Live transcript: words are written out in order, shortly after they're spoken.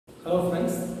Hello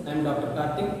friends, I am Dr.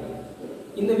 Karthik.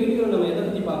 In the video, we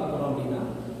will talk about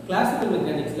classical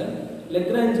mechanics.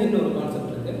 Lagrangian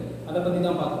concept. That's what we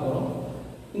will talk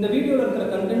about. In the video, the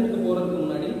content is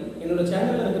in the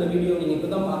channel. Video,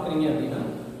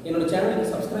 you channel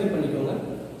subscribe.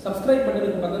 Subscribe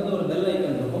button bell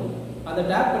icon. That's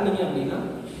tap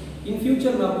in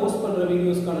future, I post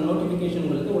videos notification.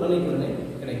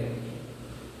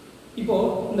 இப்போ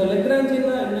இந்த Lagrangian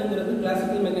என்னங்கிறது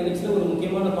classical மெக்கானிக்ஸ்ல ஒரு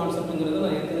முக்கியமான கான்செப்ட்ங்கிறத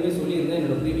நான் ஏற்கனவே சொல்லியிருந்தேன்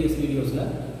என்னோட previous வீடியோஸ்ல.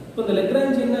 இப்போ இந்த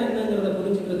Lagrangian என்னங்கிறத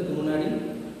புரிஞ்சுக்கிறதுக்கு முன்னாடி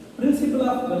பிரின்சிபல்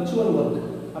ஆஃப் வர்ச்சுவல் வர்க்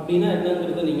அப்படினா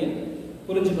என்னங்கிறத நீங்க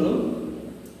புரிஞ்சுக்கணும்.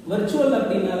 வர்ச்சுவல்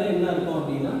அப்படினால என்ன அர்த்தம்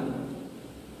அப்படினா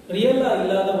ரியலா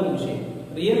இல்லாத ஒரு விஷயம்.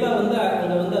 ரியலா அங்க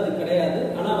அது கிடையாது.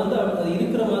 ஆனா அது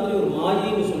இருக்கிற மாதிரி ஒரு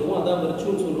மாயைன்னு சொல்லுவோம். அதான்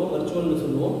வர்ச்சுவல் சொல்லுவோம், வர்ச்சுவல்னு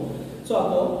சொல்லுவோம். சோ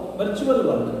அப்போ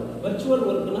வர்ச்சுவல்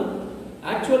வர்க்னா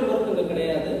actual work அங்க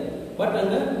கிடையாது, பட்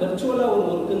அங்க virtual-ஆ ஒரு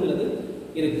workங்கிறது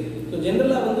இருக்கு. சோ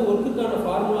ஜெனரலா workக்கான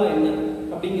ஃபார்முலா என்ன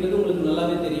அப்படிங்கிறது உங்களுக்கு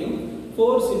நல்லாவே தெரியும்.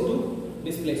 force into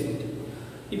displacement.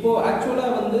 இப்போ ஆக்சுவலா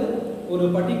ஒரு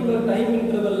பர்టిక్యులர் டைம்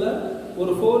இன்டர்வல்ல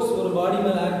ஒரு ஃபோர்ஸ் ஒரு பாடி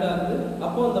மேல ஆக்ட் ஆகுது.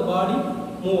 அப்போ அந்த பாடி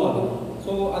மூவ் ஆகும்.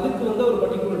 சோ அதுக்கு ஒரு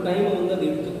பர்టిక్యులர் டைம் அது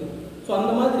இருக்கு. சோ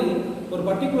அந்த மாதிரி ஒரு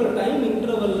பர்టిక్యులர் டைம்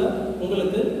இன்டர்வல்ல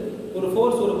உங்களுக்கு ஒரு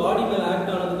ஃபோர்ஸ் ஒரு பாடி மேல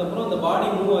ஆக்ட் ஆனதுக்கு அப்புறம் அந்த பாடி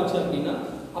மூவ் ஆச்சு அப்படினா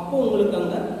அப்போ உங்களுக்கு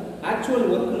அந்த ஆக்சுவல்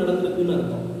வர்க் நடந்துருக்குன்னு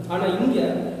அர்த்தம். ஆனா இங்க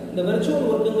இந்த வெர்ச்சுவல்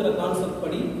வர்க்ங்கிற கான்செப்ட்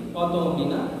படி பார்த்தோம்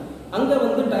அப்படின்னா அங்க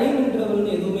டைம்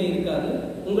இன்டர்வல்னு எதுவுமே இருக்காது.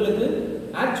 உங்களுக்கு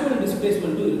ஆக்சுவல்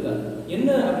டிஸ்பிளேஸ்மெண்ட்டும் இருக்காது. என்ன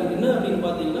அப்படின்னு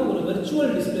பாத்தீங்கன்னா ஒரு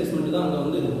வெர்ச்சுவல் டிஸ்பிளேஸ்மெண்ட் தான்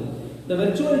அங்க இருக்கும். இந்த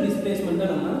வெர்ச்சுவல் டிஸ்பிளேஸ்மெண்ட்டை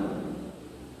நம்ம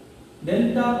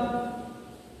டெல்டா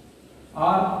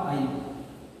ஆர்ஐ.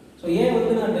 ஸோ ஏன்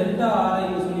நான் டெல்டா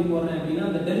ஆர்ஐன்னு சொல்லி போறேன் அப்படின்னா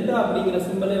அந்த டெல்டா அப்படிங்கிற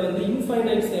சிம்பலே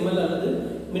இன்ஃபைனைட் செமல் அல்லது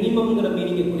மினிமம்ங்கிற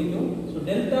மீனிங்கை குறிக்கும். ஸோ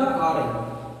டெல்டா ஆர்ஐ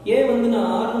ஏன்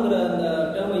நான் ஆர்ங்கிற அந்த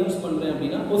டேர்மை யூஸ் பண்றேன்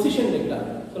அப்படின்னா பொசிஷன் வெக்டார்.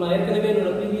 ஸோ நான் ஏற்கனவே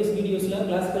என்னோட ப்ரீவியஸ் வீடியோஸ்ல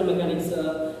கிளாசிக்கல் மெக்கானிக்ஸ்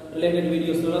ரிலேட்டட்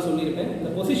வீடியோஸ்லாம் சொல்லியிருப்பேன். இந்த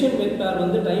பொசிஷன் வெக்டார்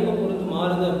டைமை பொறுத்து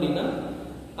மாறுது அப்படின்னா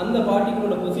அந்த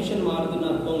பார்ட்டிகளோட பொசிஷன் மாறுதுன்னு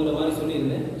அர்த்தங்கிற மாதிரி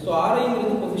சொல்லியிருந்தேன். So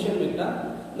ஆர்ஐங்கிறது position vector.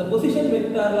 இந்த பொசிஷன்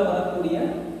வெக்டார்ல வரக்கூடிய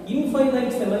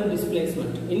இன்ஃபைனைட் செமல்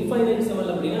டிஸ்பிளேஸ்மெண்ட். இன்ஃபைனைட்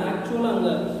செமல் அப்படின்னா ஆக்சுவலா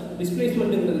அங்க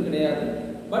டிஸ்பிளேஸ்மெண்ட்ங்கிறது கிடையாது,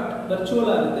 பட்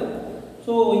வர்ச்சுவலா இருக்கு.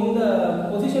 ஸோ இந்த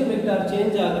பொசிஷன் வெக்டார்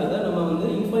சேஞ்ச் ஆகிறத நம்ம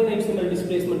இன்ஃபைனைட் செமல்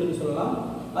டிஸ்பிளேஸ்மெண்ட்னு சொல்லலாம்.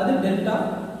 அது டெல்டா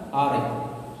ஆர்ஐ.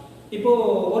 இப்போ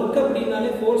ஒர்க்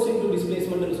அப்படின்னாலே ஃபோர்ஸ் இன்டு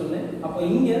டிஸ்பிளேஸ்மெண்ட்னு சொன்னேன். அப்போ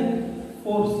இங்க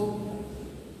ஃபோர்ஸ்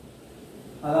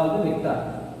அதாவது வெக்டார்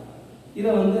இதை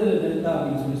டெல்டா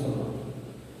அப்படின்னு சொல்லி சொல்லலாம்.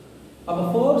 அப்போ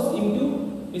ஃபோர்ஸ் இன்டு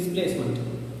டிஸ்பிளேஸ்மெண்ட்.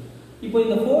 இப்போ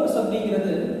இந்த ஃபோர்ஸ்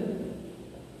அப்படிங்கிறது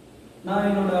நான்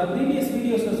என்னோட ப்ரீவியஸ்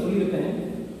வீடியோஸ்ல சொல்லியிருப்பேன்.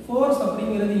 ஃபோர்ஸ்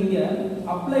அப்படிங்கிறது இங்க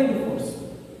அப்ளைடு ஃபோர்ஸ்,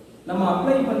 நம்ம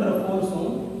அப்ளை பண்ற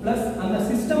ஃபோர்ஸும் பிளஸ் அந்த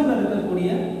சிஸ்டம்ல இருக்கக்கூடிய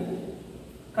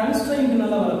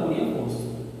கன்ஸ்ட்ரைன்ட்னால வரக்கூடிய force.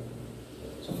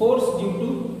 So force due to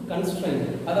constraint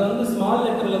அதை ஸ்மால்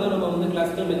லெட்டர்ல தான் நம்ம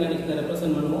கிளாசிக்கல் மெக்கானிக்ஸ்ல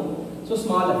ரெப்ரசென்ட் பண்ணுவோம். So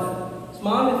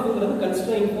small எஃப்ங்கிறது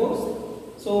constraint force.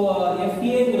 So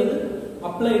எஃப்ஏங்கிறது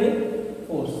applied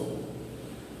force.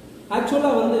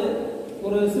 ஆக்சுவலா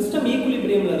ஒரு சிஸ்டம்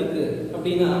ஈக்குலிபிரியம்ல இருக்கு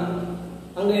அப்படின்னா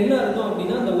அங்க என்ன அர்த்தம்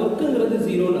அப்படின்னா அந்த ஒர்க்குங்கிறது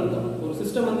ஜீரோன்னு அர்த்தம். ஒரு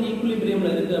சிஸ்டம் ஈக்குலிபிரியம்ல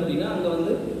இருக்கு அப்படின்னா அங்க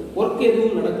ஒர்க்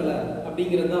எதுவும் நடக்கல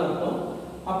அப்படிங்கிறது தான் அர்த்தம்.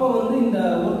 அப்போ இந்த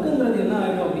ஒர்க்குங்கிறது என்ன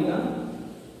ஆயிடும் அப்படின்னா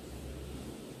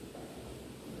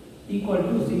ஈக்குவல்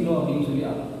டு ஜீரோ அப்படின்னு சொல்லி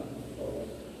ஆகும்.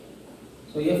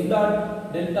 So F dot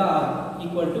delta R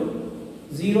equal to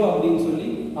zero அப்படின்னு சொல்லி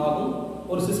ஆகும்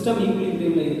ஒரு சிஸ்டம்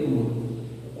ஈக்குலிபிரியம்ல இருக்கும்போது.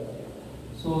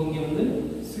 ஸோ இங்க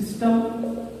சிஸ்டம்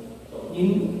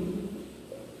இன்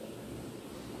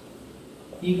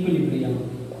ஈக்குலிபிரியம்.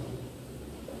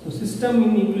 ஸோ சிஸ்டம்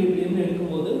இன் ஈக்குலிபிரியம்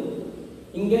எடுக்கும்போது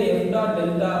இங்க F dot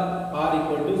delta R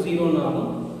equal to ஜீரோன்னு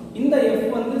ஆகும். இந்த எஃப்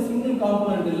சிங்கிள்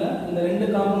காம்பனன்ட் இல்லை, இந்த ரெண்டு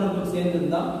காம்பனன்ட்டும் சேர்ந்தது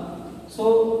தான். So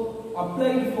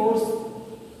applied force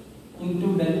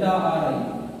into delta RI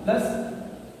plus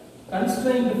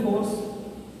constraint force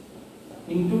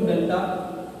into delta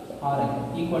RI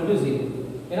equal to zero.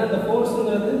 ஏன்னா இந்த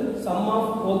ஃபோர்ஸ்ங்கிறது some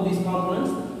of both these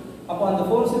components. அப்போ அந்த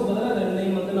ஃபோர்ஸுக்கு பதிலாக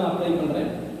ரெண்டையும் நான் அப்ளை பண்றேன்.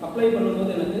 அப்ளை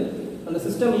பண்ணும்போது எனக்கு அந்த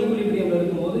சிஸ்டம் ஈக்குலிபிரியம்ல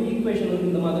இருக்கும்போது ஈக்குவேஷன்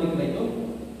இந்த மாதிரி கிடைக்கும்.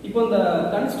 இப்போ இந்த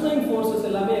கன்ஸ்ட்ரைன்ட் ஃபோர்ஸஸ்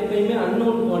எல்லாமே எப்பயுமே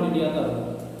அன்னோன் குவான்டிட்டியாக தான்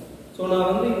இருக்கும். ஸோ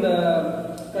நான் இந்த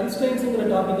கன்ஸ்ட்ரைன்ட்ஸ்ங்கிற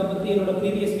டாப்பிக்கை பற்றி என்னோட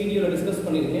ப்ரீவியஸ் வீடியோவில் டிஸ்கஸ்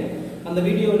பண்ணியிருக்கேன். அந்த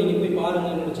வீடியோ நீங்கள் போய்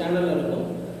பாருங்கள், என்னோட சேனலில் இருக்கும்.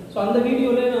 ஸோ அந்த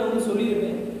வீடியோவில் நான்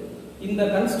சொல்லியிருக்கேன் இந்த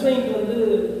கன்ஸ்ட்ரைன்ட்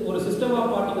ஒரு சிஸ்டம்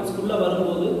ஆஃப் பார்ட்டிகல்ஸ்க்குள்ள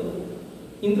வரும்போது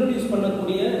இன்ட்ரோடியூஸ்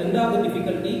பண்ணக்கூடிய ரெண்டாவது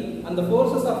டிஃபிகல்ட்டி அந்த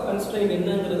ஃபோர்ஸஸ் ஆஃப் கன்ஸ்ட்ரைன்ட்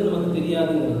என்னங்கிறது நமக்கு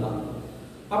தெரியாதுங்கிறது தான்.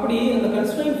 அப்படி அந்த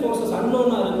கன்ஸ்ட்ரைன்ட் ஃபோர்ஸஸ்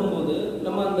அன்னோனா இருக்கும்போது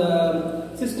நம்ம அந்த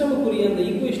சிஸ்டமுக்குரிய அந்த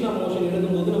ஈக்குவேஷன் ஆஃப் மோஷன்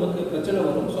எழுதும்போது நமக்கு பிரச்சனை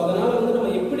வரும். ஸோ அதனால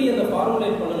நம்ம எப்படி அந்த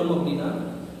ஃபார்முலேட் பண்ணணும்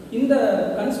இந்த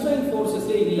constraint forces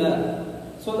இல்ல,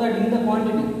 so that இந்த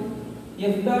quantity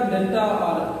f dot delta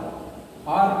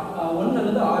r 1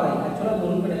 அல்லது ri, actually அது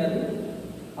 1 கிடையாது,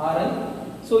 ri.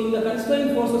 so இந்த constraint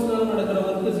forcesனால நடக்கிற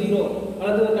work 0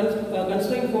 அல்லது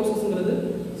constraint forcesங்கிறது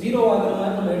 0 ஆகுற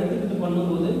மாதிரி நம்ம எடுத்துக்கிட்டு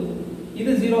பண்ணும்போது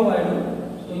இது 0 ஆயிடும்.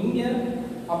 so இங்க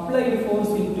applied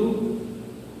force into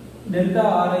delta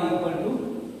ri equal to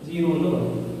 0 ன்னு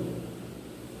வரும்.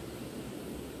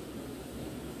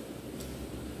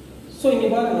 so இங்க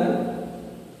பாருங்க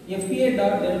fa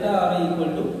dot delta ri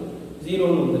equal to 0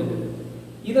 ன்னு வந்திருக்கு.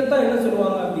 இதத்தான் என்ன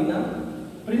சொல்லுவாங்க அப்படின்னா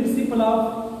principle of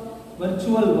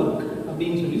virtual work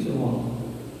அப்படின்னு சொல்லி சொல்லுவாங்க.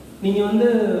 நீங்க வந்து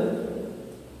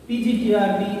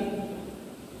PGTRB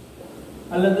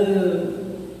அல்லது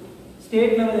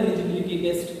ஸ்டேட் லெவல் எலிஜிபிலிட்டி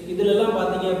டெஸ்ட் இதுல எல்லாம்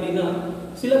பாத்தீங்க அப்படின்னா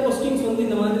சில क्वेश्चंस வந்து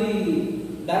இந்த மாதிரி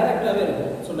டைரக்டாவே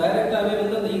இருக்கும். சோ டைரக்டாவே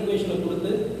வந்து அந்த ஈக்குவேஷனை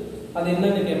கொடுத்து அது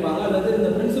என்னன்னு கேட்பாங்க, அல்லது இந்த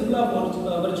பிரின்சிபல் ஆஃப்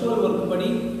வர்ச்சுவல் ஒர்க் படி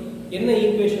என்ன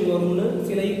ஈக்குவேஷன் வரும்னு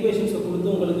சில ஈக்குவேஷன்ஸை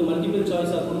கொடுத்து உங்களுக்கு மல்டிபிள்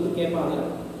சாய்ஸா கொடுத்து கேட்பாங்க.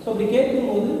 ஸோ அப்படி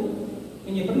கேட்கும்போது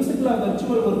நீங்க பிரின்சிபல் ஆஃப்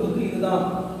வர்ச்சுவல் ஒர்க்குக்கு இதுதான்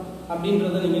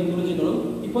அப்படின்றத நீங்க புரிஞ்சுக்கணும்.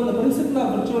 இப்போ இந்த பிரின்சிபல்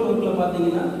ஆஃப் வர்ச்சுவல் ஒர்க்ல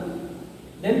பாத்தீங்கன்னா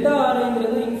டெல்டா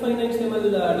ஆர்ங்கிறது இன்ஃபைனைட்டபிள்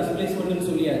டிஸ்பிளேஸ்மென்ட்னு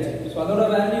சொல்லியாச்சு. ஸோ அதோட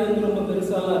வேல்யூ வந்து ரொம்ப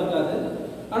பெருசாலாம் இருக்காது.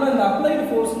 ஆனா இந்த அப்ளைடு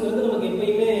ஃபோர்ஸ்ங்கிறது நமக்கு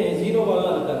எப்பயுமே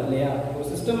ஜீரோவாலாம் இருக்காது இல்லையா? ஒரு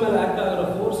சிஸ்டம் மேல ஆக்ட் ஆகிற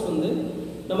ஃபோர்ஸ் வந்து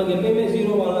நமக்கு எப்பயுமே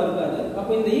ஜீரோவாலாம் இருக்காது.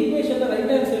 அப்போ இந்த ஈக்குவேஷன்ல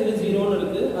ரைட் ஹேண்ட் சைடு ஜீரோன்னு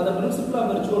இருக்கு, அதை பிரின்சிபல் ஆஃப்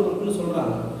வர்ச்சுவல் ஒர்க்னு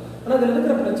சொல்றாங்க. ஆனா இதுல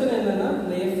இருக்கிற பிரச்சனை என்னன்னா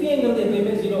இந்த எஃப்ஏங்கிறது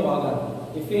எப்பயுமே ஜீரோ ஆகாது.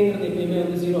 எஃப்ஏங்கிறது எப்பயுமே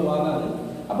வந்து ஜீரோ ஆகாது.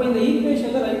 அப்போ இந்த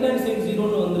ஈக்குவேஷன்ல ரைட் ஹேண்ட் சைடு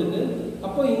ஜீரோன்னு வந்திருக்கு.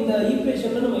 அப்போ இந்த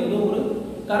ஈக்குவேஷன்ல நம்ம ஏதோ ஒரு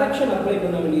கரெக்ஷன் அப்ளை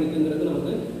பண்ண வேண்டியிருக்குங்கிறது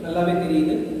நமக்கு நல்லாவே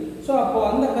தெரியுது. ஸோ அப்போ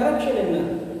அந்த கரெக்ஷன் என்ன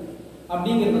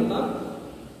அப்படிங்கிறது தான்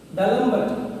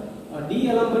டெலம்பர்ட், டி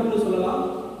எலம்பர்ட்னு சொல்லலாம்.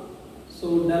 ஸோ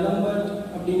டெலம்பர்ட்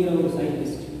அப்படிங்கிற ஒரு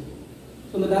சயின்டிஸ்ட்,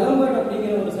 ஸோ இந்த டெலம்பர்ட்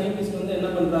அப்படிங்கிற ஒரு சயின்டிஸ்ட் வந்து என்ன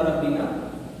பண்றாரு அப்படின்னா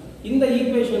இந்த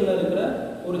ஈக்குவேஷன்ல இருக்கிற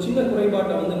ஒரு சின்ன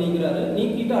குறைபாட்டை வந்து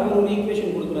நீக்கிட்டு அவர் ஒரு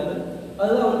ஈக்குவேஷன் கொடுக்குறாரு.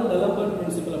 அதுதான் வந்து டெலம்பர்ட்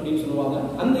பிரின்சிபல் அப்படின்னு சொல்லுவாங்க.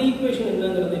 அந்த ஈக்குவேஷன்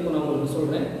என்னங்கிறத இப்போ நான் உங்களுக்கு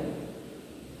சொல்றேன்.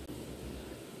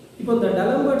 இப்போ இந்த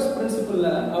டெலம்பர்ட்ஸ் பிரின்சிபல்ல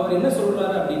அவர் என்ன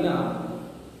சொல்றாரு அப்படின்னா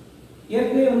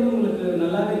ஏற்கனவே வந்து உங்களுக்கு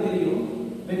நல்லாவே தெரியும்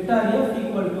vector f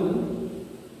equal to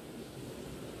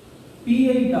pi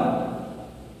dot.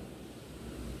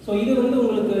 So இது வந்து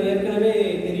உங்களுக்கு ஏற்கனவே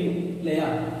தெரியும் இல்லையா?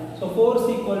 So force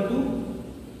equal to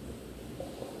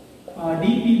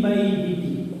dp by dt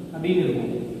அப்படின்னு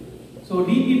இருக்கும். ஸோ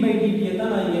dp by dt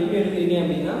தான் நான் இங்கே எப்படி எழுதியிருக்கேன்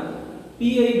அப்படின்னா pi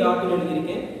டாட்னு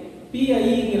எழுதியிருக்கேன்.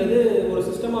 piங்கிறது ஒரு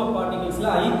சிஸ்டம் ஆஃப் பார்ட்டிகல்ஸ்ல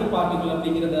ith பார்ட்டிகல்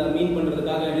அப்படிங்கிறத மீன்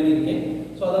பண்றதுக்காக எழுதியிருக்கேன்.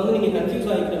 ஸோ அதை வந்து நீங்க கன்ஃபியூஸ்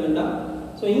ஆகிக்க வேண்டாம்.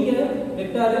 ஸோ இங்க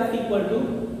vector f equal to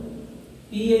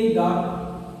pi dot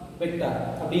vector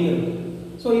அப்படிங்கிறது.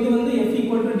 ஸோ இது வந்து f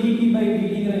equal to dp by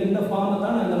dtங்கிற இந்த ஃபார்மை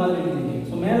தான் நான் இந்த மாதிரி எழுதியிருக்கேன்.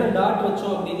 ஸோ மேலே டாட்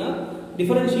வச்சோம் அப்படின்னா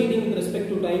டிஃபரன்ஷியேட்டிங் வித்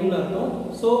ரெஸ்பெக்ட் டு டைம்னு அர்த்தம்.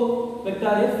 So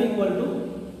vector f equal to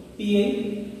pi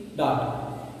dot.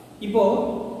 இப்போ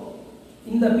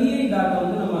இந்த pi டாட்டை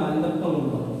வந்து நம்ம இந்த பக்கம்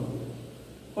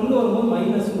கொண்டு வரும்போது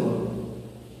மைனஸ் வரும்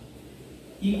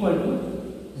equal to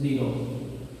 0.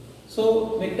 So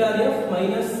vector f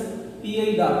minus pi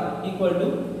dot equal to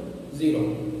 0.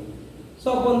 So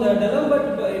அப்போ இந்த டெலம்பர்ட்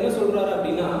என்ன சொல்றாரு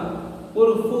அப்படின்னா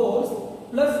ஒரு ஃபோர்ஸ்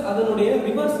பிளஸ் அதனுடைய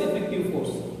ரிவர்ஸ் எஃபெக்டிவ்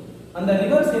ஃபோர்ஸ், அந்த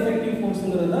ரிவர்ஸ் எஃபெக்டிவ்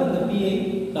ஃபோர்ஸ்ங்கிறது தான் இந்த pi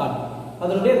டாட்.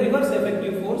 அதனுடைய ரிவர்ஸ்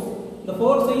எஃபெக்டிவ் ஃபோர்ஸ், இந்த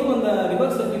ஃபோர்ஸையும் அந்த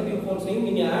ரிவர்ஸ் எஃபெக்டிவ் ஃபோர்ஸையும்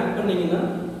நீங்க ஆட் பண்ணீங்கன்னா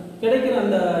கிடைக்கிற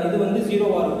அந்த இது வந்து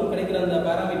ஜீரோவா இருக்கும், கிடைக்கிற அந்த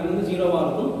பாராமீட்டர் வந்து ஜீரோவா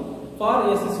இருக்கும். For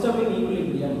a system in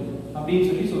equilibrium அப்படின்னு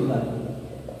சொல்லி சொல்றாரு.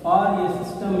 For a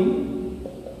system in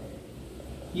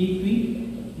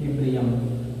equilibrium.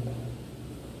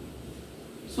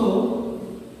 So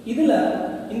இதுல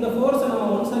இந்த ஃபோர்ஸை நம்ம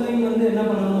ஒன்ஸ் அகைன் வந்து என்ன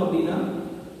பண்ணணும் அப்படின்னா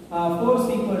force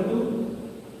equal to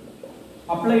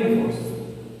applied force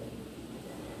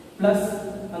plus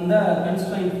அந்த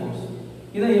கன்ஸ்ட்ரைன்ட் ஃபோர்ஸ்,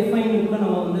 இதை Fi கூட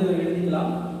நம்ம வந்து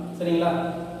எழுதிக்கலாம் சரிங்களா?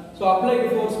 ஸோ அப்ளைடு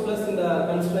ஃபோர்ஸ் பிளஸ் இந்த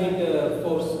கன்ஸ்ட்ரைன்ட்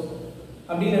ஃபோர்ஸ்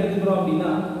அப்படின்னு எடுத்துக்கிறோம்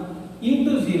அப்படின்னா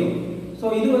இன்டு 0. ஸோ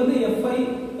இது வந்து Fi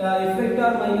f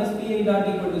vector minus pi dot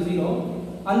equal to 0.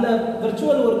 அந்த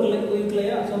விர்ச்சுவல் ஒர்க் இருக்கு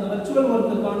இல்லையா? ஸோ அந்த விர்ச்சுவல்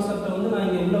ஒர்க் கான்செப்டை வந்து நான்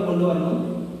இங்கே உள்ள கொண்டு வரணும்.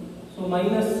 So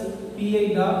minus pi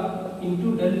dot into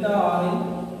delta ri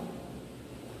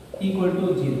equal to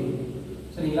 0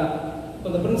 சரிங்களா? இப்போ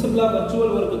இந்த பிரின்சிபல் ஆஃப்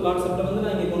விர்ச்சுவல் ஒர்க் கான்செப்டை வந்து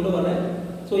நான் இங்கே கொண்டு வரேன்.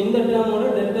 ஸோ இந்த டேர்மோட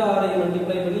டெல்டா ri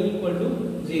மல்டிப்ளை பண்ணி equal to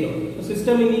 0. So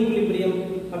system in equilibrium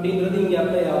அப்படிங்கிறது இங்கே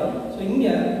அப்ளை ஆகும். ஸோ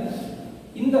இங்கே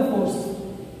இந்த ஃபோர்ஸ்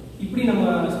இப்படி நம்ம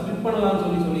ஸ்ப்ளிட்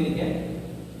பண்ணலாம்னு சொல்லியிருக்கேன்.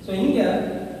 ஸோ இங்கே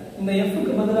இந்த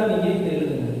Fக்கு பதிலாக நீங்கள் இதை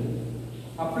எழுதுங்க.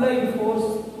 Applied force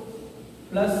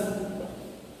plus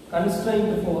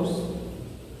constraint force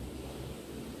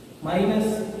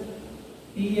minus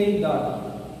pi dot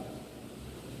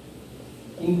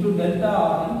into delta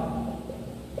ri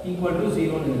equal to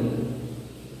 0 ன்னு எழுதுது.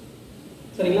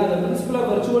 சரிங்களா? அந்த பிரின்சிபல் ஆஃப்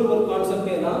வர்ச்சுவல் ஒர்க்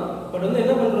கான்செப்டே தான். பட் வந்து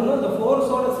என்ன பண்றோம்னா அந்த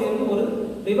ஃபோர்ஸோட சேர்ந்து ஒரு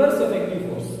ரிவர்ஸ் எஃபெக்டிவ்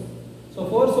ஃபோர்ஸ். ஸோ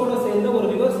ஃபோர்ஸோட சேர்ந்து ஒரு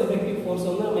ரிவர்ஸ் எஃபெக்டிவ் ஃபோர்ஸ்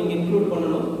வந்து நம்ம இங்கே இன்க்ளூட்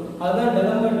பண்ணணும். அதுதான்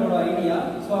டெவலப்மெண்டோட ஐடியா.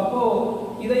 ஸோ அப்போ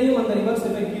இதையும் அந்த ரிவர்ஸ்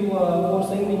எஃபெக்டிவ்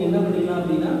ஃபோர்ஸையும் நீங்கள் என்ன பண்ணிக்கலாம்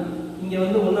அப்படின்னா இங்கே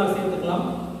வந்து ஒன்றா சேர்த்துக்கலாம்.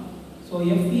 So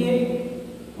FA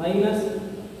minus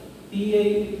PI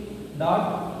dot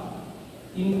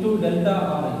into delta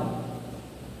RI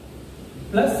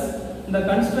plus இந்த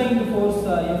constraint force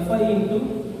FI into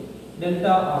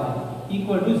delta RI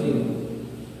equal to 0.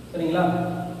 சரிங்களா?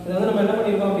 இதை வந்து நம்ம என்ன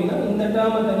பண்ணியிருக்கோம் அப்படின்னா இந்த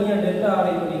டேர்மை தனியாக டெல்டா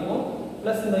RI பண்ணியிருக்கோம்.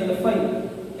 பிளஸ் இந்த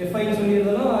FIன்னு சொல்லி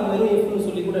எழுதலாம், அது வெறும் Fன்னு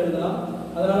சொல்லி கூட எழுதலாம்.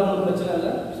 அதனால ஒன்றும் பிரச்சனை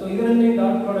இல்லை. ஸோ இது ரெண்டையும்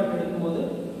டாட் ப்ராடக்ட் எடுக்கும்போது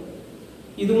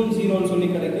இதுவும் 0ன்னு சொல்லி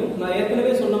கிடைக்கும். நான்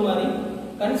ஏற்கனவே சொன்ன மாதிரி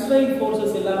கன்ஸ்ட்ரைன்ட்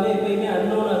ஃபோர்ஸஸ் எல்லாமே எப்பயுமே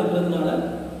அன்னோனாக இருக்கிறதுனால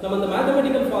நம்ம இந்த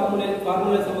மேத்தமெட்டிக்கல்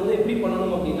ஃபார்முலேஷன் வந்து எப்படி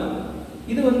பண்ணணும் அப்படின்னா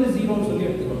இது வந்து 0ன்னு சொல்லி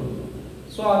எடுத்துக்கணும்.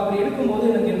 ஸோ அப்படி எடுக்கும்போது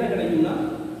எனக்கு என்ன கிடைக்கும்னா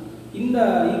இந்த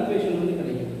ஈக்குவேஷன் வந்து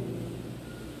கிடைக்கும்.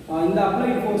 இந்த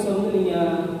அப்ளைட் ஃபோர்ஸை வந்து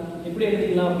நீங்கள் எப்படி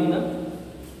எடுத்துக்கலாம் அப்படின்னா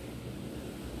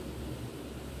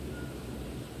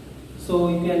so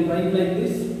you can write like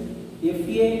this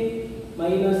FA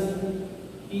minus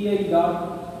PI dot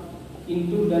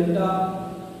into delta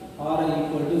RI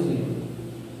equal to 0.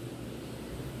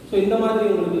 so இந்த மாதிரி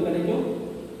உங்களுக்கு கிடைக்கும்.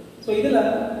 so இதுல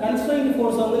constraint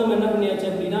force வந்து நம்ம என்ன பண்ணியாச்சு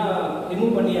அப்படினா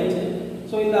ரிமூவ் பண்ணியாச்சு.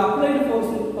 so இந்த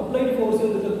applied force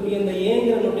இருக்கக்கூடிய இந்த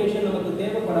Aங்கிற நோட்டேஷன் நமக்கு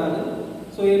தேவைப்படாது.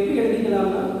 so எப்படி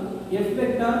எழுதிக்கலாம்னா F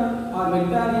vector or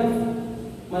vector F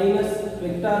minus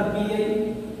vector PI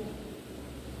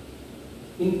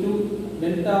into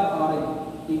delta RI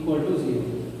equal to 0.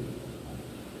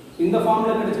 இந்த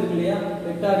ஃபார்முலா கிடைச்சிருக்கு இல்லையா?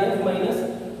 vector F minus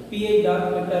PI dot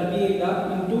vector PI dot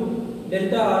into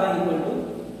delta RI equal to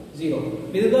 0.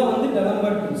 இதுதான் வந்து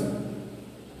டெலம்பர்ட் பிரின்சிபல்.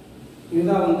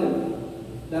 இதுதான் வந்து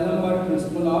டெலம்பர்ட்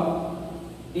பிரின்சிபல் ஆர்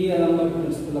டி-எலம்பர்ட்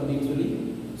பிரின்சிபல் அப்படின்னு சொல்லி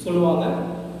சொல்லுவாங்க.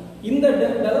 இந்த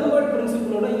டெலம்பர்ட்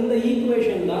பிரின்சிபலோட இந்த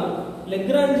ஈக்குவேஷன் தான்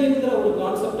லெக்ராஞ்சியன்ங்கிற ஒரு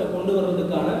கான்செப்டை கொண்டு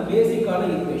வர்றதுக்கான பேசிக்கான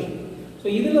ஈக்குவேஷன். ஸோ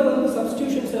இதில் வந்து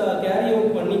சப்ஸ்டியூஷன்ஸ் கேரி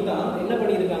அவுட் பண்ணி தான் என்ன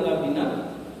பண்ணியிருக்காங்க அப்படின்னா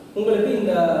உங்களுக்கு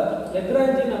இந்த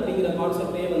லெக்ராஞ்சியன் அப்படிங்கிற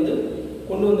கான்செப்டே வந்து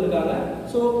கொண்டு வந்திருக்காங்க.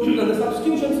 ஸோ அந்த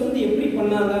சப்ஸ்டியூஷன்ஸ் வந்து எப்படி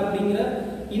பண்ணாங்க அப்படிங்கிற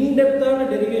இன்டெப்தான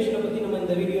டெரிவேஷனை பற்றி நம்ம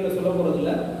இந்த வீடியோவில் சொல்ல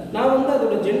போகிறதில்ல. நான் வந்து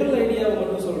அதோட ஜென்ரல் ஐடியாவை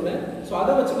மட்டும் சொல்கிறேன். ஸோ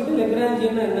அதை வச்சுக்கிட்டு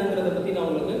லெக்ராஞ்சியன் என்னங்கிறத பற்றி நான்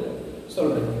உங்களுக்கு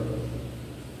சொல்கிறேன்.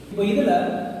 இப்போ இதில்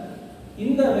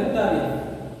இந்த vector F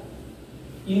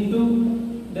into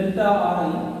delta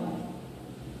RI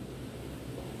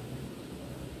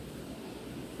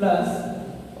plus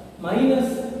minus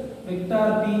vector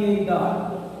PI dot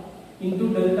into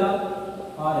delta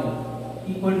RI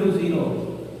equal to 0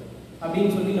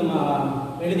 அப்படின்னு சொல்லி நம்ம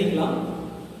எழுதிக்கலாம்.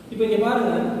 இப்போ இங்க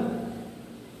பாருங்க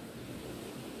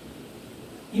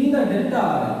இந்த டெல்டா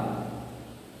RI,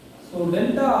 ஸோ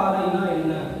டெல்டா RIனா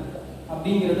என்ன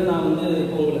அப்படிங்கிறத நான் வந்து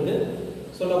இப்போ உங்களுக்கு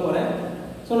சொல்ல போறேன்.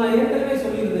 ஸோ நான் ஏற்கனவே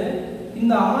சொல்லியிருந்தேன்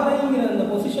இந்த RIங்கிற அந்த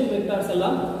பொசிஷன் வெக்டார்ஸ்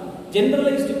எல்லாம்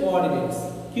generalised coordinates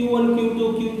Q1, Q2,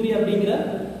 Q3 அப்படிங்கிற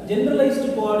ஜெனரலைஸ்டு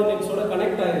கோஆர்டினேட்ஸோட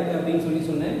கனெக்ட் ஆயிருக்கு அப்படின்னு சொல்லி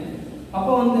சொன்னேன்.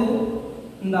 அப்போ வந்து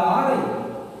இந்த RI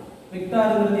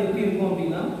வெக்டார்ங்கிறது எப்படி இருக்கும்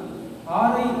அப்படின்னா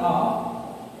RI of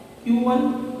Q1,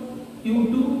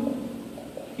 Q2,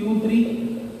 Q3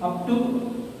 up to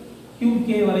Qk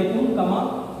வரைக்கும் கமா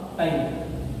டைம்.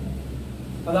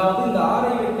 அதாவது இந்த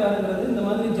RI வெக்டார்ங்கிறது இந்த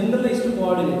மாதிரி generalised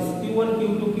coordinates Q1,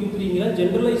 Q2, Q3ங்கிற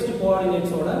generalised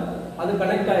கோஆர்டினேட்ஸோட அது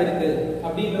கனெக்ட் ஆயிருக்கு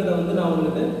அப்படின்றத வந்து நான்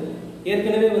உங்களுக்கு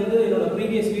ஏற்கனவே வந்து என்னோட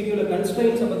ப்ரீவியஸ் வீடியோல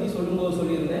கன்ஸ்ட்ரைன்ட்ஸை பற்றி சொல்லும்போது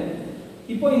சொல்லியிருந்தேன்.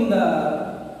 இப்போ இந்த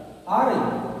RI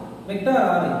வெக்டார்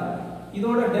RI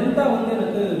இதோட டெல்டா வந்து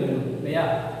எனக்கு வேணும் இல்லையா?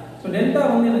 ஸோ டெல்டா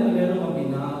வந்து எனக்கு வேணும்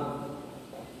அப்படின்னா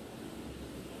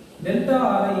delta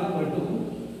RI equal to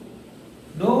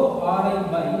to RI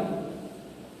by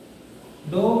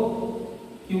to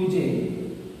QJ.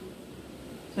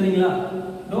 சரிங்களா?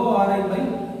 To RI by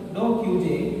to QJ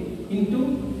into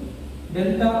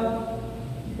delta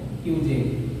QJ.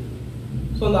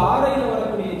 so இந்த RI ல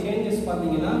வரக்கூடிய சேஞ்சஸ்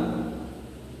பாத்தீங்கன்னா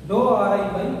dou RI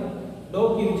by dou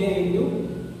QJ into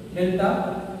delta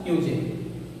QJ.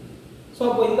 so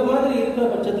அப்போ இந்த மாதிரி இருக்கிற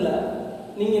பட்சத்துல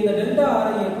நீங்க இந்த delta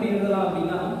RI எப்படி எழுதலாம்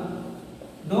அப்படின்னா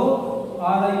dou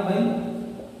RI by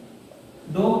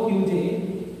dou QJ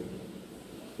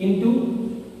into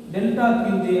delta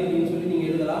QJ அப்படின்னு சொல்லி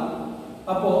நீங்க எழுதலாம்.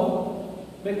 அப்போ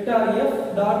vector F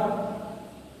dot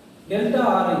delta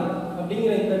RI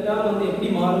அப்படிங்கிற இந்த டேர்ம் வந்து எப்படி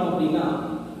மாறும் அப்படின்னா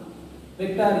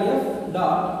வெக்டார் F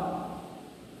டாட்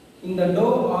இந்த to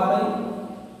RI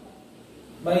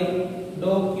by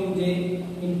to QJ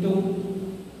into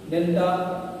delta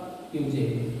QJ.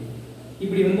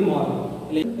 இப்படி வந்து மாறும்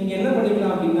இல்லை. நீங்க என்ன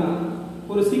பண்ணிக்கலாம் அப்படின்னா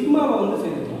ஒரு சிக்மாவை வந்து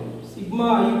சேர்த்துக்கலாம். Sigma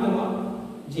I,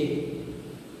 J.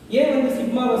 ஏன் வந்து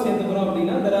சிக்மாவை சேர்த்துக்கிறோம்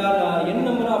அப்படின்னா there are n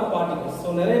number of particles. So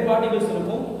நிறைய பார்ட்டிகல்ஸ்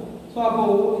இருக்கும். ஸோ அப்போ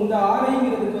இந்த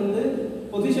Riங்கிறதுக்கு வந்து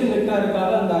பொசிஷன்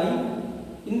வெக்டாருக்காக அந்த I,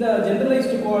 இந்த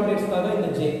ஜெனரலைஸ்டு கோஆர்டினேட்ஸ்க்காக இந்த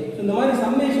J. ஸோ இந்த மாதிரி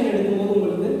சம்மேஷன் எடுக்கும்போது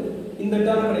உங்களுக்கு இந்த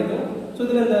டேர்ம் கிடைக்கும். ஸோ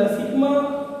இதில் இந்த sigma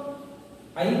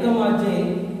I, J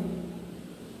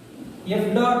f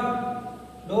dot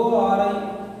dou Ri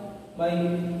by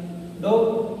dou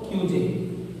Qj.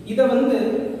 இதை வந்து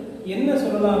என்ன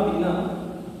சொல்லலாம் அப்படின்னா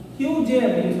Qj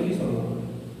அப்படின்னு சொல்லலாம்.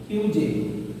 Qj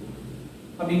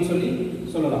அப்படின்னு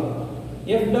சொல்லலாம்.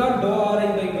 f dot dou Ri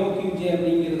by dou Qj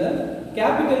அப்படிங்கறத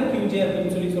கேபிட்டல் Qj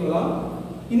அப்படின்னு சொல்லலாம்.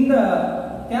 இந்த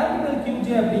கேபிட்டல் Qj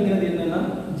அப்படிங்கிறது என்னன்னா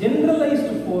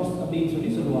ஜெனரலைஸ்டு ஃபோர்ஸ் அப்படின்னு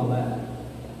சொல்லுவாங்க.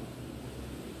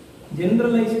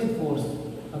 ஜெனரலைஸ்டு ஃபோர்ஸ்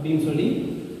அப்படின்னு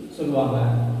சொல்லுவாங்க.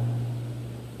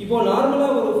 இப்போ நார்மலா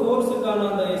ஒரு ஃபோர்ஸுக்கான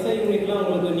அந்த SI யூனிட்லாம்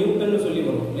உங்களுக்கு நியூட்டன் சொல்லி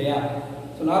வரும் இல்லையா?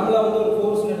 ஸோ நார்மலாக வந்து ஒரு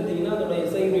ஃபோர்ஸ் எடுத்தீங்கன்னா அதோட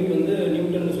SI யூனிட் வந்து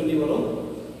நியூட்டன் சொல்லி வரும்.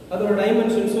 அதோட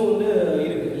டைமென்ஷன்ஸும் வந்து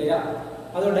இருக்கு இல்லையா?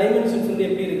 அதோட டைமென்ஷன்ஸ் வந்து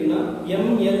எப்படி இருக்குன்னா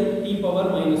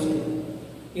mLT⁻².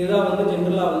 இதுதான் வந்து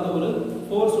ஜென்ரலாக வந்து ஒரு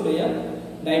ஃபோர்ஸ் உடைய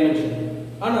டைமென்ஷன்.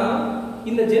 ஆனால்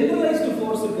இந்த ஜெனரலைஸ்டு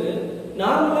ஃபோர்ஸுக்கு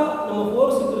நார்மலா நம்ம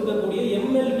ஃபோர்ஸுக்கு இருக்கக்கூடிய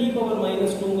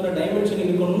mLT⁻²ங்கிற டைமென்ஷன்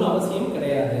இருக்கணும்னு அவசியம்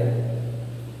கிடையாது.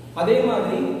 அதே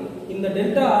மாதிரி இந்த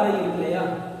டெல்டா Ri இருக்கு இல்லையா?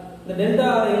 இந்த டெல்டா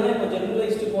Ri எல்லாம் இப்போ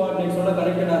ஜெனரலைஸ்டு கோஆர்டினேட்ஸோட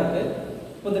கனெக்டடா இருக்கு.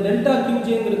 இப்போ இந்த டெல்டா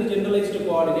Qjங்கிறது ஜெனரலைஸ்டு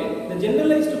கோஆர்டினேட். இந்த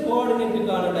ஜெனரலைஸ்டு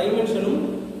கோஆர்டினேட்டுக்கான டைமென்ஷனும்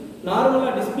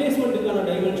நார்மலா டிஸ்பிளேஸ்மென்ட்டுக்கான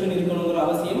டைமென்ஷன் இருக்கணுங்கிற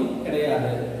அவசியம்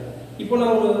கிடையாது. இப்போ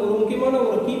நான் ஒரு முக்கியமான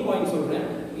ஒரு கீ பாயிண்ட் சொல்றேன்.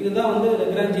 இதுதான் வந்து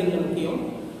லெக்ராஞ்சியன்ல முக்கியம்.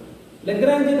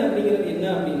 லெக்ராஞ்சியன் அப்படிங்கிறது என்ன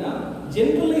அப்படின்னா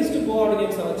ஜெனரலைஸ்டு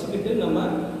கோஆர்டினேட்ஸை வச்சுக்கிட்டு நம்ம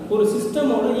ஒரு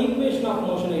சிஸ்டமோட ஈக்குவேஷன் ஆஃப்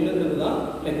மோஷன் எழுதுறது தான்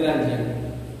லெக்ராஞ்சியன்.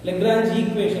 லெக்ராஞ்ச்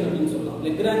ஈக்குவேஷன் அப்படின்னு சொல்லலாம்.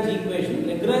 லெக்ராஞ்ச் ஈக்குவேஷன்,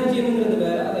 லெக்ராஞ்சியன்ங்கிறது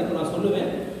வேற, அதை இப்போ நான் சொல்லுவேன்.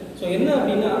 ஸோ என்ன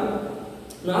அப்படின்னா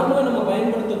நார்மலாக நம்ம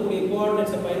பயன்படுத்தக்கூடிய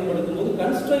கோஆர்டினேட்ஸை பயன்படுத்தும் போது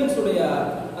கன்ஸ்ட்ரைன்ஸ் உடைய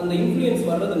அந்த இன்ஃப்ளூயன்ஸ்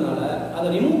வர்றதுனால அதை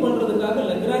ரிமூவ் பண்றதுக்காக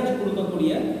லெக்ராஞ்ச்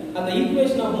கொடுக்கக்கூடிய அந்த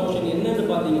ஈக்குவேஷன் ஆஃப் மோஷன் என்னன்னு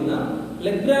பார்த்தீங்கன்னா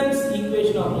லெக்ராஞ்ச்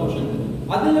ஈக்குவேஷன் ஆஃப் மோஷன்.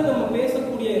 அதில் நம்ம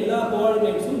பேசக்கூடிய எல்லா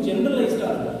கோஆர்டினேட்ஸும் ஜெனரலைஸ்டா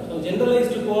இருக்கும். So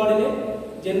generalised coordinate,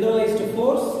 generalised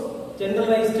force,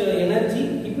 generalised energy,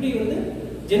 இப்படி வந்து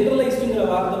ஜெனரலைஸ்டுங்கிற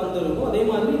வார்த்தை வந்து இருக்கும். அதே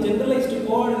மாதிரி ஜெனரலைஸ்டு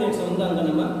கோஆர்டினேட்ஸை வந்து அங்கே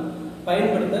நம்ம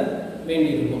பயன்படுத்த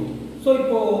வேண்டியிருக்கும். ஸோ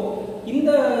இப்போ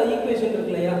இந்த ஈக்குவேஷன்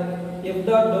இருக்கு இல்லையா, f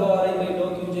dot dou Ri by dou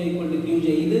Qj equal to Qj,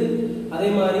 இது அதே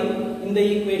மாதிரி இந்த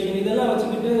ஈக்குவேஷன் இதெல்லாம்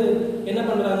வச்சுக்கிட்டு என்ன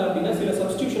பண்றாங்க அப்படின்னா சில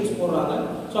சப்ஸ்டிடியூஷன்ஸ் போடுறாங்க.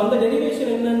 ஸோ அந்த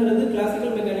டெரிவேஷன் என்னங்கிறது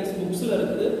கிளாசிக்கல் மெக்கானிக்ஸ் புக்ஸ்ல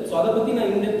இருக்குது. ஸோ அதை பத்தி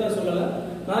நான் இன்டெப்தா சொல்லலை.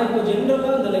 நான் இப்போ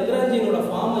ஜென்ரலா அந்த லெக்ராஞ்சியனோட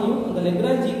ஃபார்மையும் அந்த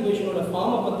லெக்ராஞ்ச் ஈக்குவேஷனோட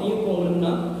ஃபார்மை பத்தியும் இப்போ உங்களுக்கு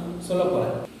நான் சொல்ல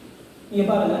போறேன். இங்க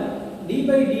பாருங்க, d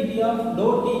by dt of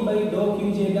dou t by dou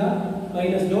Qj dot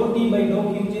minus dou t by dou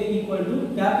Qj equal to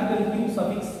capital Q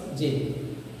suffix j.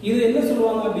 இது என்ன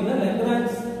சொல்லுவாங்க அப்படின்னா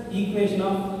லெக்ராஞ்ச் ஈக்குவேஷன்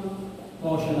ஆஃப்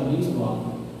மோஷன் அப்படின்னு சொல்லுவாங்க.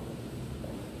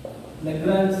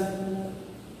 Lagrange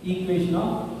equation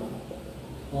of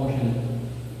motion.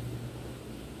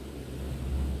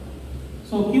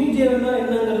 So Qj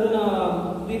என்னங்கிறது நான்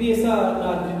ப்ரீவியஸா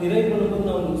நான் drive பண்ணும்போது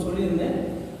நான் உங்களுக்கு சொல்லியிருந்தேன்.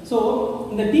 ஸோ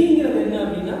இந்த Tங்கிறது என்ன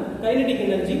அப்படின்னா kinetic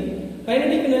energy.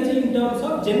 Kinetic energy in terms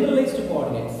of generalised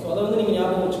coordinates. So அதை வந்து நீங்க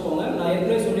ஞாபகம் வச்சுக்கோங்க. நான்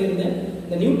ஏற்கனவே சொல்லியிருந்தேன்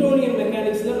இந்த நியூட்டோனியன்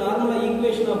மெக்கானிக்ஸ்ல நார்மலா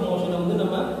ஈக்குவேஷன் ஆஃப் மோஷனை வந்து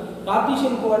நம்ம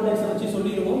கார்ட்டீசியன் கோஆர்டினேட்ஸ் வச்சு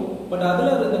சொல்லிடுவோம். பட்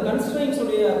அதுல இந்த கன்ஸ்ட்ரைன்ட்ஸ்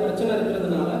உடைய பிரச்சனை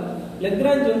இருக்கிறதுனால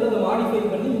லெக்ராஞ்ச் வந்து அதை மாடிஃபை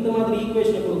பண்ணி இந்த மாதிரி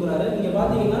ஈக்குவேஷனை கொடுக்குறாரு. நீங்க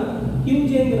பாத்தீங்கன்னா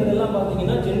Qjங்கிறதெல்லாம்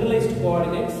பாத்தீங்கன்னா generalised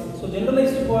coordinates. So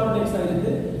generalised coordinates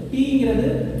இருக்கு. Tங்கிறது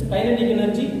கைனடிக்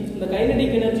எனர்ஜி. இந்த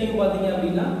கைனடிக் எனர்ஜியும் பாத்தீங்க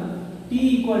அப்படின்னா T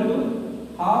equal to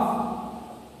half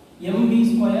mv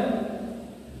square.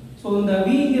 So இந்த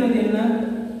Vங்கிறது என்ன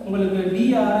உங்களுக்கு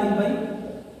dr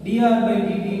by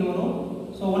dt வரும்.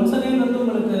 ஸோ ஒன்ஸ் அகைன் வந்து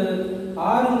உங்களுக்கு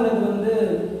Rங்கிறது வந்து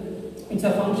it's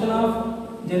a function of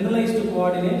generalized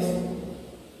coordinates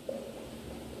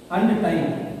and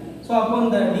time. So அப்போ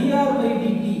இந்த dr by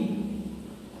dt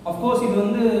of course இது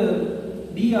வந்து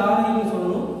dri ன்னு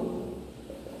சொல்லணும்.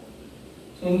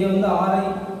 ஸோ இங்க வந்து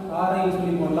ri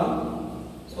சொல்லி போடலாம்.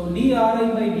 So dri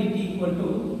by dt equal to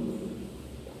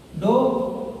dou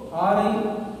ri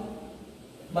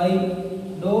by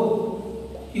dou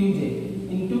Qj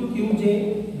into Qj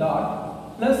dot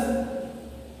plus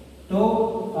dou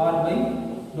r by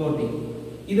dou t.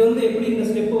 இது வந்து எப்படி இந்த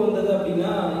ஸ்டெப் வந்தது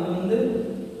அப்படின்னா இது வந்து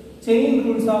chain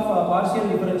rules of partial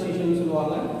differentiation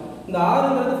சொல்லுவாங்க. இந்த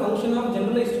rங்கிறது function of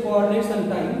generalised coordinates and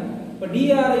time. இப்போ dri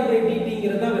by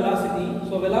dtங்கிறது தான் வெலாசிட்டி.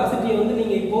 ஸோ வெலாசிட்டியை வந்து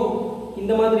நீங்க இப்போ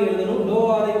இந்த மாதிரி எழுதணும் dou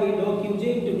ri by dou Qj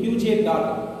into Qj dot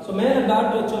so மேலே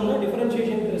டாட் வச்சோம்னா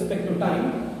differentiation with respect to time.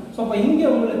 So அப்போ இங்கே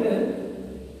உங்களுக்கு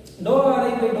dou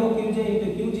ri by dou qj into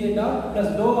qj dot plus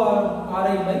dou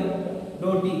ri by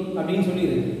dou t அப்படின்னு சொல்லி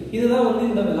இருக்கு. இதுதான் வந்து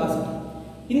இந்த வெலாசிட்டி.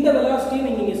 இந்த வெலாசிட்டியை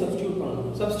நீங்கள் இங்கே சப்ஸ்டியூட்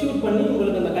பண்ணணும். சப்ஸ்டியூட் பண்ணி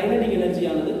உங்களுக்கு அந்த கைனடிக் எனர்ஜி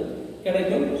ஆனது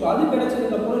கிடைக்கும். ஸோ அது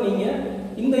கிடைச்சதுக்கு அப்புறம் நீங்கள்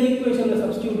இந்த ஈக்குவேஷனில்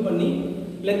சப்ஸ்டியூட் பண்ணி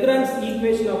லெக்ராஞ்ச்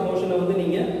ஈக்குவேஷன் ஆஃப் மோஷனை வந்து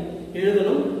நீங்கள்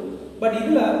எழுதணும். பட்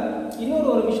இதில் இன்னொரு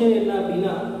ஒரு விஷயம் என்ன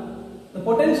அப்படின்னா இந்த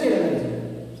பொட்டன்ஷியல் எனர்ஜி,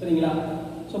 சரிங்களா?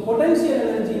 ஸோ பொட்டன்ஷியல்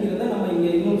எனர்ஜிங்கிறத நம்ம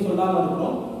இங்கே இன்னும் சொல்லாமல்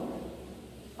இருக்கிறோம்.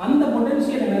 அந்த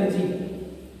பொட்டன்ஷியல் எனர்ஜி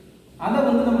அதை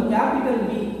வந்து நம்ம கேபிட்டல்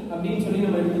V அப்படின்னு சொல்லி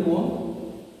நம்ம எடுத்துக்குவோம்.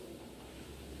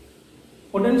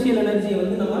 பொட்டன்ஷியல் எனர்ஜியை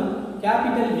வந்து நம்ம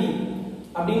கேபிட்டல் V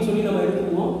அப்படின்னு சொல்லி நம்ம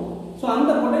எடுத்துக்குவோம். ஸோ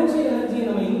அந்த பொட்டன்ஷியல் எனர்ஜியை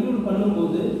நம்ம இன்க்ளூட்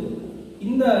பண்ணும்போது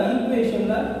இந்த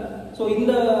ஈக்குவேஷன்ல, ஸோ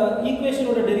இந்த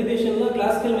ஈக்குவேஷனோட டெரிவேஷன்லாம்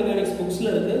கிளாசிக்கல் மெக்கானிக்ஸ்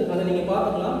புக்ஸ்ல இருக்கு, அதை நீங்க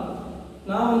பார்த்துக்கலாம்.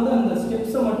 நான் வந்து அந்த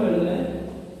ஸ்டெப்ஸை மட்டும் எழுதுறேன்.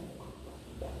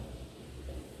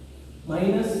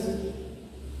 Minus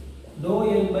dou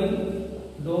L by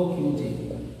dou Qj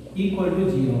equal to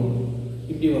 0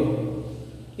 இப்படி வரும்.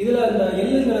 இதுல அந்த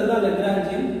Lங்கிறது தான்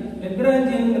லெக்ராஞ்சியன்.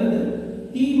 லெக்ராஞ்சியன்ங்கிறது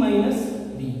T minus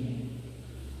V.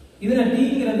 இதுல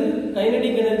Tங்கிறது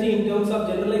kinetic energy in terms of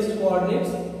generalised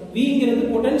coordinates, Vங்கிறது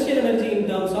potential energy in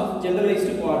terms of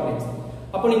generalised coordinates.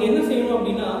 அப்போ நீங்க என்ன செய்யணும்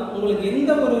அப்படின்னா உங்களுக்கு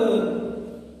எந்த ஒரு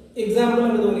எக்ஸாம்பிள்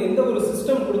அல்லது ஒரு எந்த ஒரு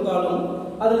சிஸ்டம் கொடுத்தாலும்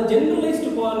அதுல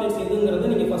ஜெனரலைஸ்டு கோஆர்டினேட்ஸ் எதுங்கிறத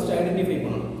நீங்க ஃபர்ஸ்ட் ஐடென்டிஃபை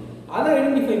பண்ணணும். அதை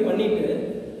ஐடென்டிஃபை பண்ணிட்டு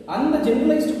அந்த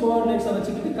ஜெனரலைஸ்டு கோஆர்டினேட்ஸை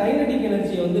வச்சுக்கிட்டு கைனடிக்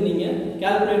எனர்ஜியை வந்து நீங்க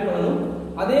கால்குலேட் பண்ணணும்.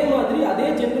 அதே மாதிரி அதே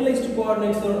ஜெனரலைஸ்டு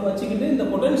கோஆர்டினேட்ஸ் வச்சுக்கிட்டு இந்த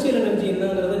பொட்டன்ஷியல் எனர்ஜி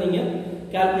என்னங்கிறத நீங்க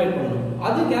கால்குலேட் பண்ணணும்.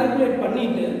 அது கால்குலேட்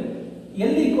பண்ணிட்டு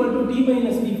L equal to T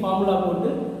minus V formula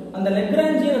போட்டு அந்த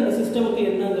லெக்ராஞ்சியன் அந்த சிஸ்டமுக்கு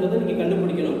என்னங்கிறத நீங்க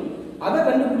கண்டுபிடிக்கணும். அதை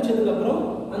கண்டுபிடிச்சதுக்கு அப்புறம்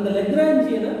அந்த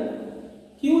லெக்ராஞ்சியனை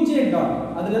qj டாட்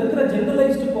அதுல இருக்கிற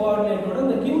ஜெனரலைஸ்டு கோஆர்டினேட்டோட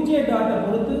அந்த qj டாட்டை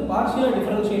பொறுத்து பார்ஷியலா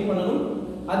டிஃபரன்ஷியேட் பண்ணணும்.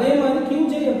 அதே மாதிரி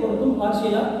qj பொறுத்தும்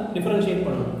பார்ஷியலா டிஃபரன்ஷியேட்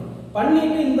பண்ணணும்.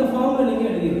 பண்ணிட்டு இந்த ஃபார்முலா நீங்க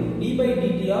எழுதிடணும். d by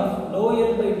dt of dou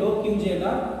L by dou qj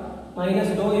dot minus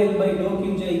dou L by dou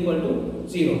qj equal to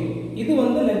 0. இது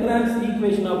வந்து லெக்ராஞ்ச்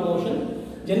ஈக்குவேஷன் ஆஃப் மோஷன்.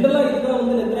 ஜெனரலா இதுதான்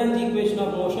வந்து Lagrange equation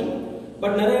of motion.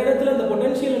 But நிறைய இடத்துல இந்த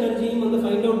பொட்டன்ஷியல் எனர்ஜியும் வந்து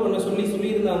ஃபைண்ட் அவுட் பண்ண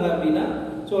சொல்லியிருந்தாங்க அப்படின்னா,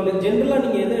 ஸோ ஜெனரலா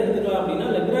நீங்க எதை எடுத்துக்கலாம் அப்படின்னா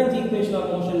லெக்ராஞ்ச் ஈக்குவேஷன்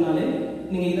ஆஃப் மோஷன்னாலே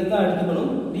நீங்க இதை தான்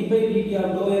எடுத்துக்கணும். d by dt of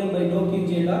dou L by dou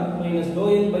qj dot minus dou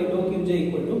L by dou qj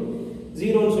equal to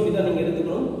 0 ன்னு சொல்லி தான் நீங்க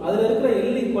எடுத்துக்கணும். அதுல இருக்கிற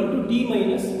L equal to T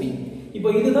minus V. இப்போ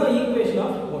இதுதான் ஈக்குவேஷன்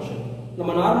ஆஃப் மோஷன்.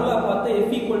 நம்ம நார்மலா பார்த்த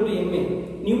F equal to ma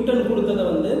Newton கொடுத்ததை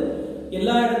வந்து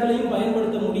எல்லா இடத்துலையும்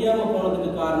பயன்படுத்த முடியாம போனதுக்கு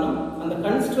காரணம் அந்த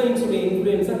கன்ஸ்ட்ரெயின்ஸ் உடைய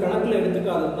இன்ஃப்ளூயன்ஸை கணக்குல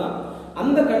எடுத்துக்காதது தான்.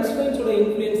 அந்த கன்ஸ்ட்ரெயின்ஸ் உடைய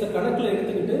இன்ஃப்ளூயன்ஸை கணக்குல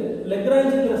எடுத்துக்கிட்டு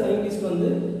லெக்ராஞ்சிங்கிற சயின்டிஸ்ட் வந்து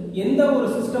எந்த ஒரு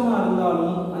சிஸ்டமா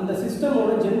இருந்தாலும் அந்த சிஸ்டமோட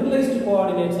ஜெனரலைஸ்டு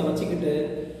கோஆர்டினேட்ஸை வச்சுக்கிட்டு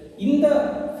இந்த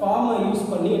ஃபார்மை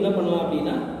யூஸ் பண்ணி என்ன பண்ணலாம்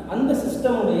அப்படின்னா அந்த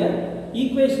சிஸ்டமுடைய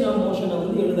ஈக்குவேஷன் ஆஃப் மோஷனை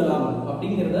வந்து எழுதலாம்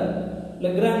அப்படிங்கிறத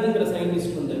லெக்ராஞ்சிங்கிற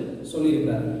சயின்டிஸ்ட் வந்து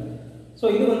சொல்லியிருக்காரு. ஸோ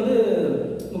இது வந்து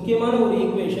முக்கியமான ஒரு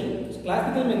ஈக்குவேஷன்.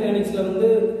 கிளாசிக்கல் மெக்கானிக்ஸ்ல வந்து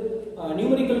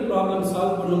நியூமரிக்கல் ப்ராப்ளம்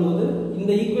சால்வ் பண்ணும்போது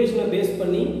இந்த ஈக்குவேஷனை பேஸ்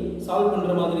பண்ணி சால்வ்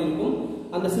பண்ற மாதிரி இருக்கும்.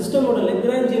 அந்த சிஸ்டமோட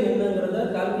லெக்ராஞ்சியன் என்னங்கிறத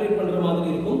கால்குலேட் பண்ற மாதிரி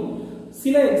இருக்கும்.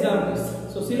 சில எக்ஸாம்பிள்ஸ்,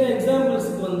 ஸோ சில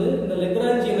எக்ஸாம்பிள்ஸ்க்கு வந்து இந்த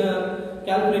லெக்ராஞ்சியனை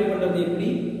கால்குலேட் பண்றது எப்படி,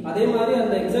 அதே மாதிரி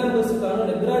அந்த எக்ஸாம்பிள்ஸ்க்கான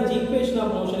லெக்ராஞ்ச் ஈக்குவேஷன்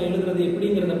ஆஃப் மோஷன் எழுதுறது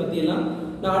எப்படிங்கிறத பத்தி எல்லாம்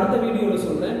நான் அடுத்த வீடியோல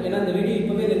சொல்றேன். ஏன்னா இந்த வீடியோ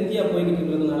இப்பவே லென்த்தியா போய்கிட்டு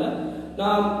இருக்கிறதுனால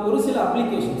நான் ஒரு சில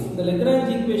அப்ளிகேஷன்ஸ் இந்த லெக்ராஞ்ச்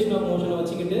ஈக்குவேஷன் ஆஃப் மோஷனை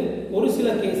வச்சுக்கிட்டு ஒரு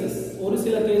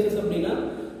சில கேசஸ் அப்படின்னா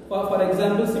for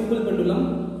example simple pendulum,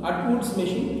 அட்வூட்ஸ்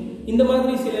machine, இந்த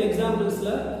மாதிரி சில எக்ஸாம்பிள்ஸ்ல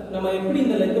நம்ம எப்படி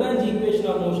இந்த லெக்ராஞ்ச் ஈக்குவேஷன்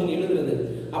ஆஃப் மோஷன் எழுதுறது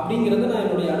அப்படிங்கறத நான்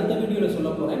என்னுடைய அடுத்த வீடியோல சொல்ல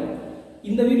போறேன்.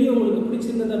 இந்த வீடியோ உங்களுக்கு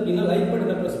பிடிச்சிருந்தது அப்படின்னா லைக்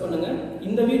பட்டனை பிரஸ் பண்ணுங்க.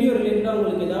 இந்த வீடியோ ரிலேட்டடா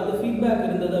உங்களுக்கு ஏதாவது ஃபீட்பேக்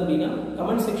இருந்தது அப்படின்னா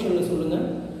கமெண்ட் செக்ஷன்ல சொல்லுங்க.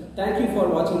 Thank you for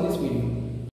watching this video.